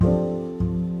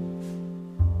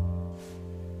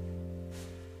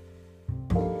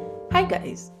Hi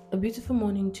guys, a beautiful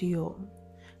morning to you all.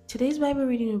 Today's Bible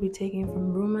reading will be taken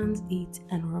from Romans 8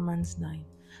 and Romans 9,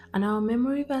 and our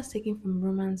memory verse taken from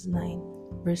Romans 9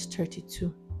 verse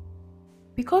 32.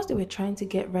 Because they were trying to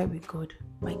get right with God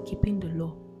by keeping the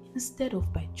law instead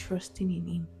of by trusting in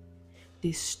Him,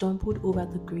 they stumbled over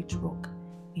the great rock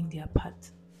in their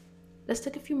path. Let's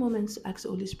take a few moments to ask the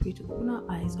Holy Spirit to open our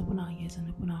eyes, open our ears, and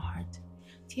open our heart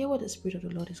to hear what the Spirit of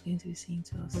the Lord is going to be saying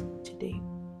to us today.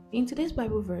 In today's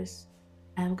Bible verse,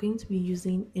 I am going to be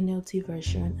using NLT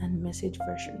version and Message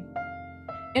version.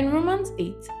 In Romans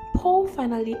 8, Paul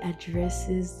finally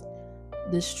addresses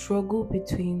the struggle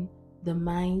between the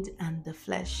mind and the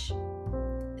flesh.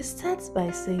 It starts by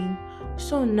saying,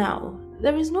 "So now,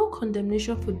 there is no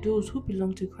condemnation for those who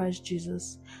belong to Christ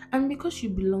Jesus, and because you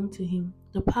belong to Him,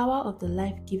 the power of the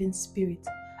life-giving Spirit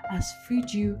has freed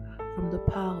you from the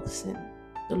power of sin."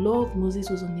 The law of Moses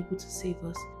was unable to save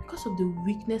us because of the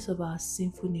weakness of our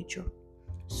sinful nature.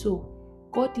 So,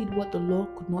 God did what the law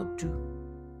could not do.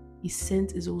 He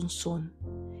sent His own Son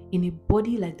in a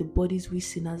body like the bodies we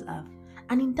sinners have.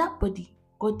 And in that body,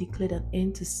 God declared an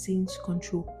end to sin's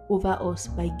control over us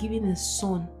by giving His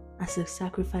Son as a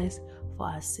sacrifice for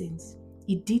our sins.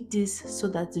 He did this so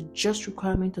that the just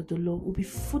requirement of the law will be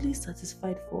fully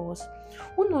satisfied for us,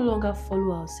 who no longer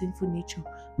follow our sinful nature,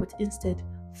 but instead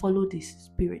follow the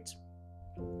Spirit.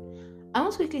 I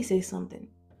want to quickly say something.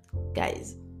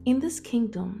 Guys, in this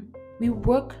kingdom, we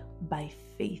work by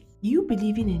faith. You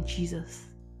believing in Jesus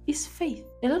is faith.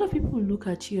 A lot of people look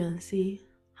at you and say,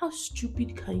 "How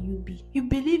stupid can you be? You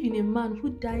believe in a man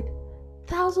who died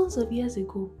thousands of years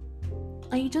ago,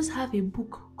 and you just have a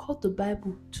book called the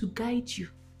Bible to guide you,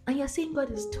 and you're saying God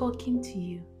is talking to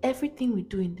you." Everything we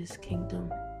do in this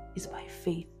kingdom is by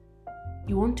faith.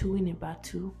 You want to win a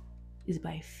battle, is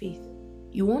by faith.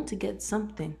 You want to get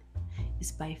something,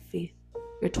 is by faith.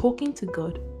 You're talking to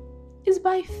God, is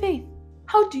by faith.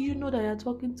 How do you know that you're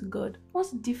talking to God? What's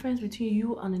the difference between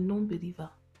you and a non-believer?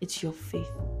 It's your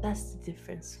faith. That's the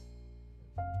difference.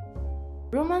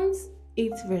 Romans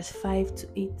 8 verse 5 to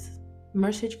 8,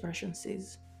 Message version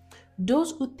says,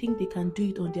 "Those who think they can do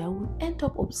it on their own end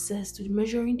up obsessed with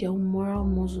measuring their own moral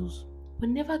muscles, but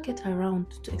never get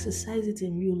around to exercise it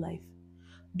in real life.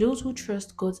 Those who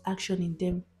trust God's action in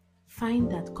them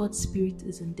find that God's Spirit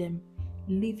is in them,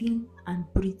 living and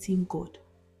breathing God.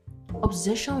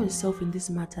 Obsession with self in this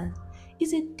matter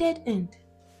is a dead end.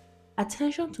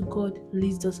 Attention to God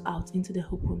leads us out into the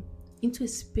open, into a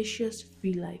spacious,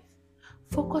 free life.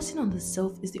 Focusing on the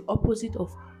self is the opposite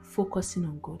of focusing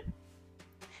on God.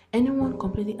 Anyone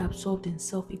completely absorbed in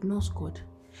self ignores God,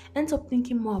 ends up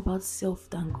thinking more about self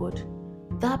than God.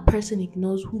 That person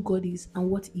ignores who God is and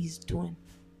what He is doing.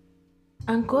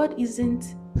 And God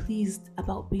isn't pleased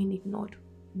about being ignored."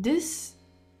 This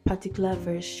particular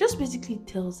verse just basically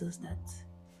tells us that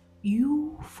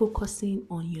you focusing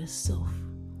on yourself,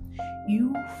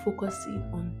 you focusing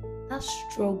on that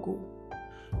struggle,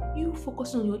 you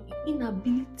focusing on your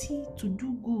inability to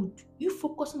do good, you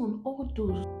focusing on all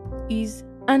those is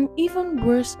an even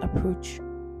worse approach,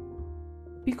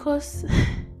 because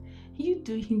you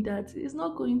doing that is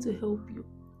not going to help you.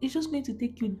 It's just going to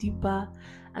take you deeper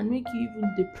and make you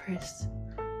even depressed.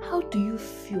 How do you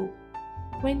feel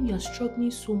when you're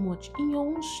struggling so much in your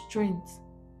own strength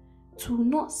to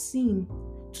not sin,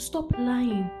 to stop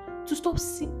lying, to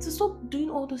stop doing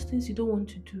all those things you don't want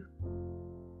to do?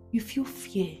 You feel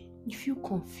fear, you feel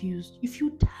confused, you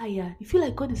feel tired, you feel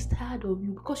like God is tired of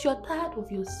you because you're tired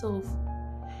of yourself.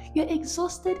 You're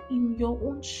exhausted in your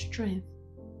own strength.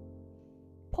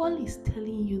 Paul is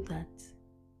telling you that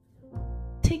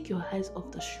take your eyes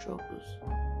off the struggles.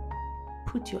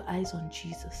 Put your eyes on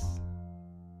Jesus.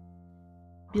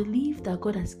 Believe that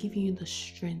God has given you the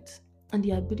strength and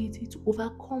the ability to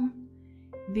overcome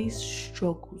these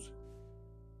struggles.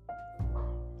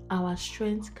 Our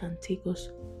strength can take us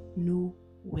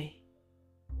nowhere.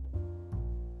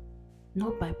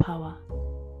 Not by power,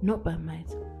 not by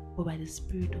might, but by the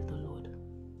Spirit of the Lord.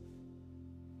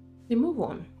 We move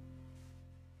on.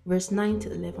 Verse 9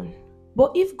 to 11.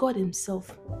 "But if God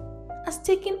Himself has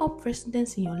taken up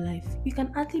residence in your life, you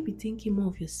can hardly be thinking more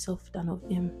of yourself than of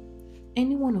Him.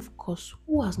 Anyone, of course,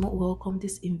 who has not welcomed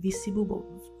this invisible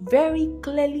but very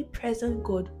clearly present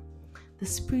God, the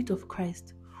Spirit of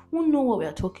Christ, will know what we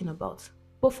are talking about.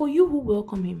 But for you who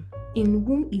welcome Him, in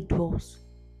whom He dwells,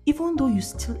 even though you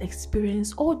still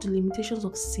experience all the limitations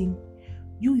of sin,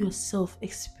 you yourself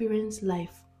experience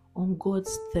life on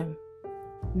God's term,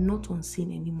 not on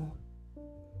sin anymore.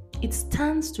 It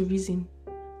stands to reason,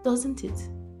 doesn't it,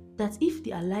 that if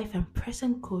the alive and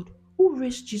present God who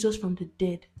raised Jesus from the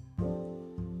dead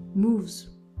moves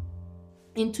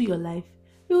into your life,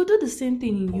 He will do the same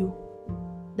thing in you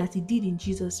that He did in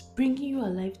Jesus, bringing you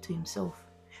alive to Himself.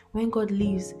 When God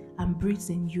lives and breathes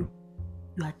in you,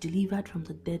 you are delivered from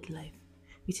the dead life.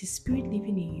 With His Spirit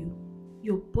living in you,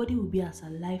 your body will be as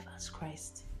alive as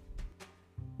Christ.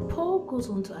 Paul goes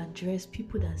on to address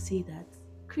people that say that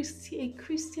a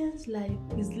Christian's life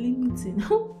is limiting.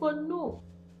 But no.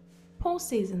 Paul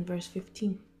says in verse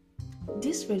 15,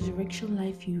 this resurrection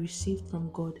life you received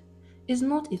from God is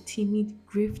not a timid,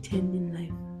 grave-tending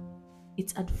life.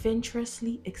 It's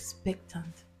adventurously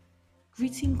expectant,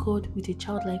 greeting God with a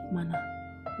childlike manner.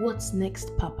 What's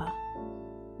next, Papa?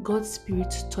 God's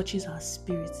Spirit touches our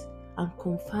spirits and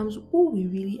confirms who we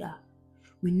really are.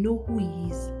 We know who He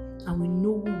is and we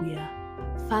know who we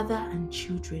are, father and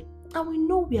children. And we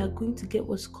know we are going to get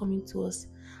what's coming to us,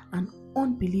 an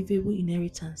unbelievable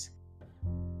inheritance.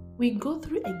 We go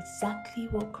through exactly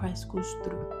what Christ goes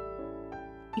through.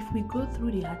 If we go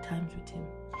through the hard times with Him,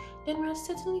 then we are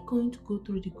certainly going to go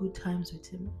through the good times with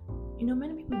Him.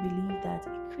 Many people believe that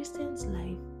a Christian's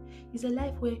life is a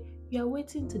life where you are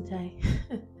waiting to die.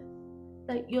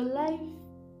 Like your life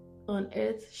on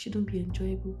earth shouldn't be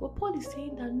enjoyable. But Paul is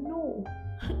saying that no,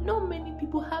 not many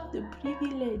people have the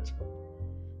privilege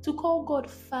to call God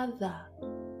Father,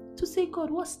 to say,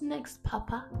 God, what's next,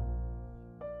 Papa?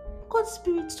 God's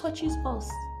Spirit touches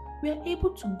us. We are able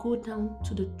to go down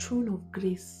to the throne of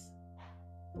grace.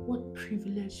 What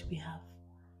privilege we have.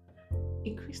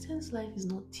 A Christian's life is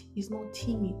not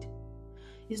timid.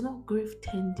 It's not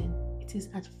grave-tending. It is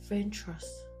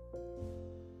adventurous.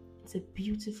 It's a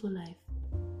beautiful life.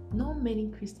 Not many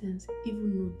Christians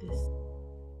even know this.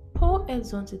 Paul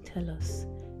adds on to tell us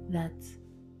that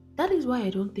is why I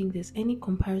don't think there's any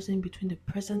comparison between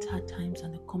the present hard times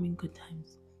and the coming good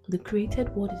times. The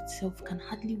created world itself can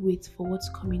hardly wait for what's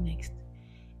coming next.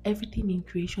 Everything in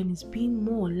creation is being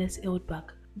more or less held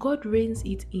back. God reins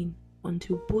it in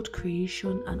until both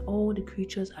creation and all the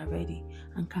creatures are ready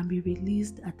and can be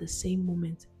released at the same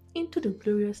moment into the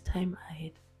glorious time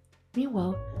ahead.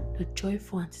 Meanwhile, the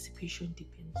joyful anticipation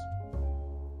deepens.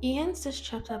 He ends this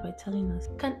chapter by telling us,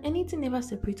 can anything ever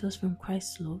separate us from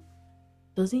Christ's love?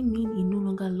 Does it mean He no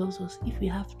longer loves us if we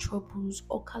have troubles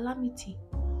or calamity,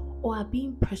 or are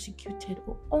being persecuted,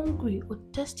 or hungry, or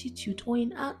destitute, or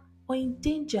in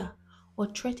danger, or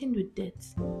threatened with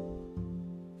death?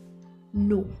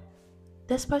 No.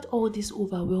 Despite all these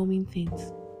overwhelming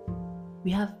things, we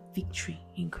have victory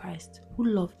in Christ, who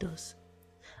loved us.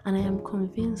 And I am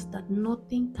convinced that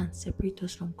nothing can separate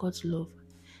us from God's love,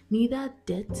 neither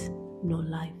death nor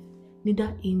life,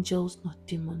 neither angels nor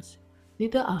demons,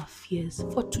 neither our fears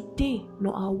for today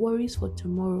nor our worries for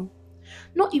tomorrow.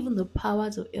 Not even the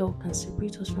powers of hell can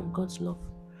separate us from God's love.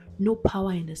 No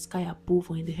power in the sky above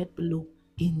or in the head below.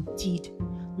 Indeed,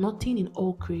 nothing in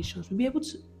all creations will be able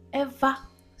to ever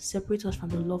separate us from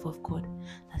the love of God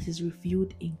that is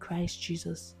revealed in Christ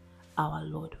Jesus, our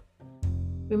Lord.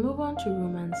 We move on to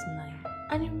Romans 9.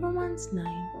 And in Romans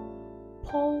 9,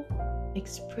 Paul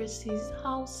expresses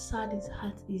how sad his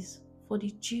heart is for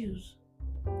the Jews.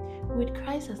 With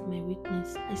Christ as my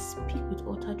witness, I speak with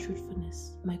utter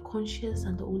truthfulness. My conscience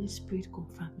and the Holy Spirit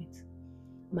confirm it.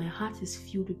 My heart is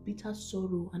filled with bitter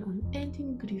sorrow and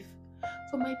unending grief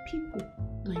for my people,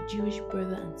 my Jewish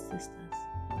brothers and sisters.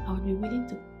 I would be willing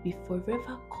to be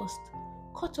forever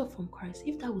cut off from Christ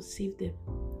if that would save them.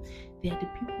 They are the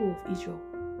people of Israel,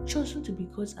 chosen to be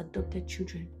God's adopted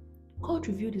children. God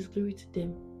revealed His glory to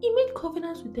them. He made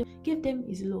covenants with them, gave them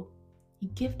His law. He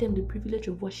gave them the privilege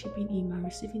of worshiping Him and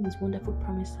receiving His wonderful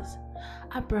promises.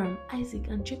 Abraham, Isaac,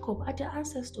 and Jacob are their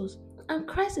ancestors, and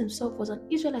Christ Himself was an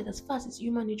Israelite as far as His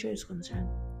human nature is concerned.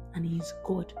 And He is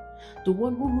God, the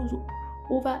one who rules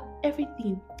over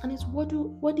everything and is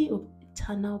worthy of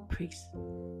eternal praise.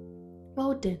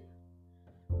 Well then,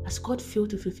 has God failed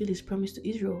to fulfill His promise to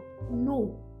Israel?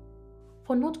 No.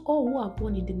 For not all who are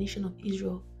born in the nation of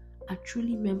Israel are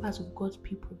truly members of God's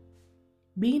people.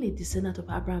 Being a descendant of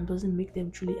Abraham doesn't make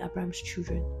them truly Abraham's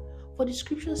children. For the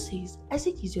scripture says,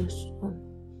 Isaac is your son,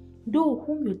 though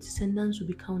whom your descendants will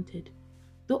be counted,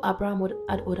 though Abraham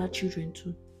had other children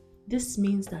too. This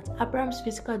means that Abraham's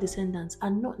physical descendants are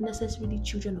not necessarily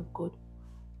children of God.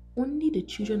 Only the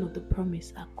children of the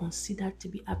promise are considered to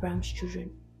be Abraham's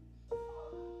children.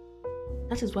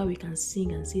 That is why we can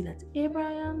sing and say that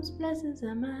Abraham's blessings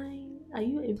are mine. Are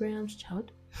you Abraham's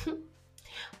child?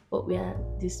 But we are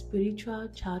the spiritual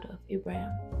child of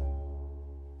Abraham.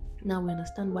 Now we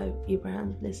understand why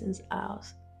Abraham's blessings are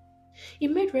ours. He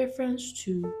made reference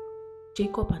to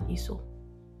Jacob and Esau.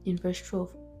 In verse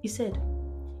 12, he said,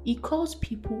 He calls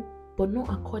people, but not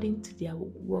according to their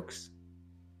works.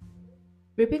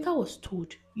 Rebekah was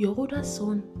told, Your older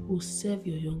son will serve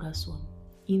your younger son.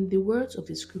 In the words of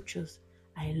the scriptures,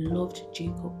 I loved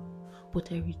Jacob,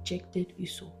 but I rejected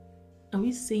Esau. Are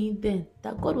we saying then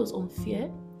that God was unfair?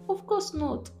 Of course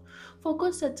not. For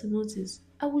God said to Moses,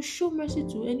 I will show mercy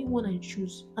to anyone I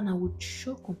choose, and I will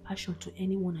show compassion to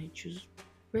anyone I choose.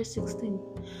 Verse 16.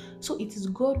 So it is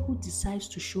God who decides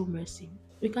to show mercy.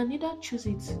 We can neither choose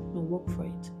it nor work for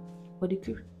it.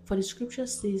 For the scripture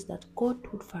says that God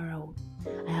told Pharaoh,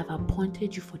 I have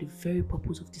appointed you for the very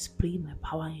purpose of displaying my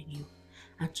power in you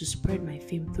and to spread my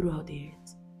fame throughout the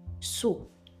earth. So,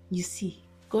 you see,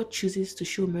 God chooses to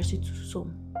show mercy to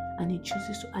some, and He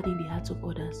chooses to add in the hearts of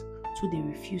others, so they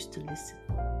refuse to listen.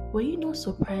 Were you not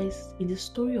surprised in the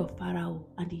story of Pharaoh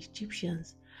and the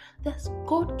Egyptians that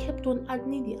God kept on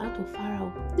hardening the heart of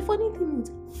Pharaoh? The funny thing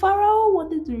is, Pharaoh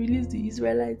wanted to release the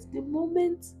Israelites the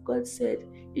moment God said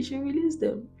He should release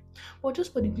them. But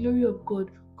just for the glory of God,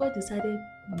 God decided,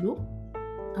 no,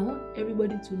 I want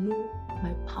everybody to know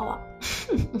my power.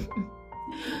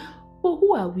 But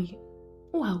who are we?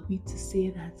 Who are we to say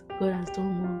that God has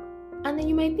done wrong? And then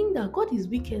you might think that God is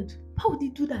wicked. How would He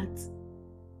do that?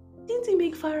 Didn't He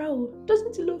make Pharaoh?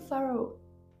 Doesn't He love Pharaoh?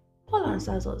 Paul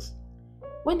answers us.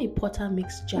 When a potter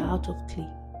makes jar out of clay,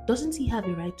 doesn't he have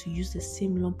a right to use the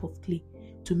same lump of clay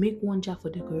to make one jar for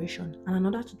decoration and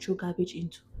another to throw garbage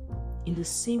into? In the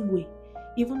same way,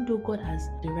 even though God has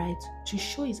the right to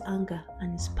show His anger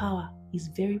and His power, He is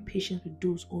very patient with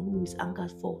those on whom His anger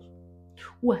falls,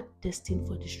 who are destined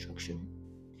for destruction.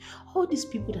 All these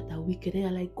people that are wicked, they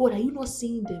are like, God, are you not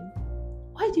seeing them?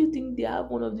 Why do you think they have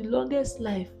one of the longest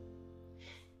life?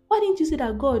 Why didn't you say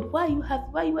that, God? Why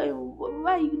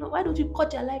don't you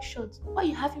cut their life short? Why are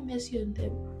you having mercy on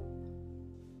them?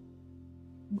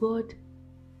 God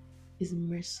is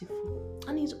merciful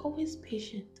and He's always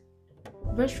patient.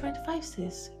 Verse 25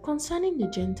 says, concerning the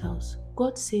Gentiles,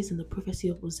 God says in the prophecy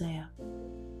of Hosea,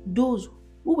 those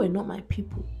who were not my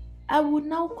people, I will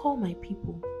now call my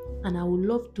people, and I will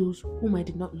love those whom I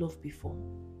did not love before.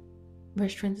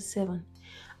 Verse 27,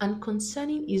 and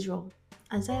concerning Israel,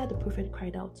 Isaiah the prophet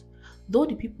cried out, though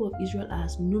the people of Israel are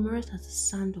as numerous as the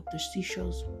sand of the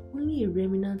seashores, only a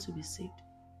remnant will be saved.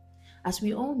 As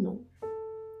we all know,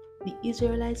 the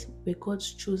Israelites were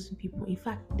God's chosen people. In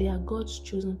fact, they are God's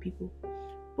chosen people.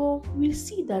 But we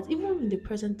see that even in the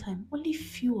present time, only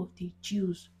few of the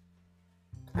Jews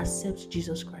accept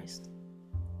Jesus Christ.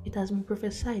 It has been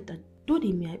prophesied that though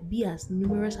they may be as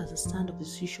numerous as the sand of the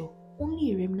seashore,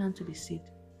 only a remnant will be saved.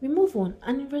 We move on,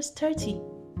 and in verse 30,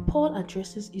 Paul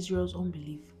addresses Israel's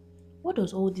unbelief. What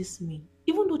does all this mean?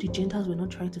 Even though the Gentiles were not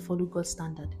trying to follow God's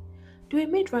standard, they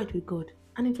were made right with God,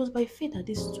 and it was by faith that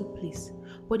this took place.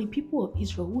 But the people of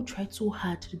Israel who tried so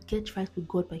hard to get right with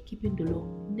God by keeping the law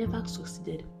never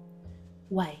succeeded.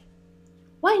 Why?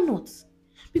 Why not?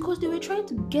 Because they were trying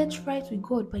to get right with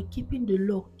God by keeping the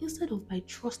law instead of by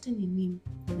trusting in Him.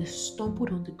 They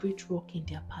stumbled on the great rock in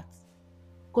their path.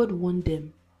 God warned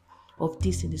them of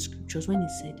this in the scriptures when He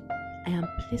said, I am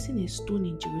placing a stone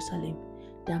in Jerusalem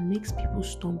that makes people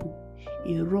stumble,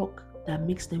 a rock that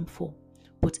makes them fall.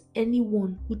 But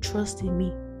anyone who trusts in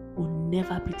me will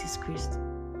never be disgraced.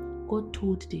 God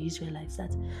told the Israelites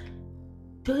that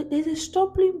there's a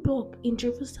stumbling block in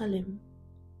Jerusalem.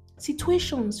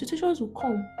 Situations will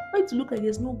come where it look like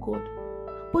there's no God.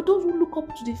 But those who look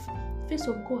up to the face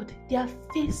of God, their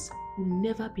face will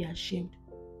never be ashamed.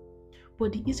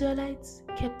 But the Israelites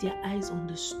kept their eyes on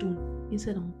the stone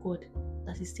instead of God,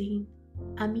 that is saying,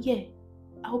 I'm here.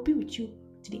 I'll be with you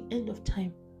to the end of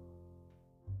time.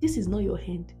 This is not your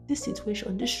end. This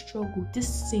situation, this struggle, this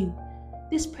sin,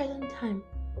 this present time,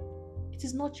 it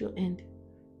is not your end.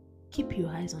 Keep your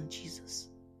eyes on Jesus.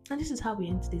 And this is how we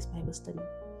end today's Bible study.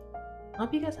 I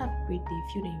hope you guys have a great day.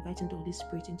 Feel the inviting the Holy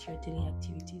Spirit into your daily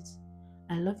activities.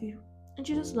 I love you, and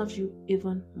Jesus loves you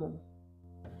even more.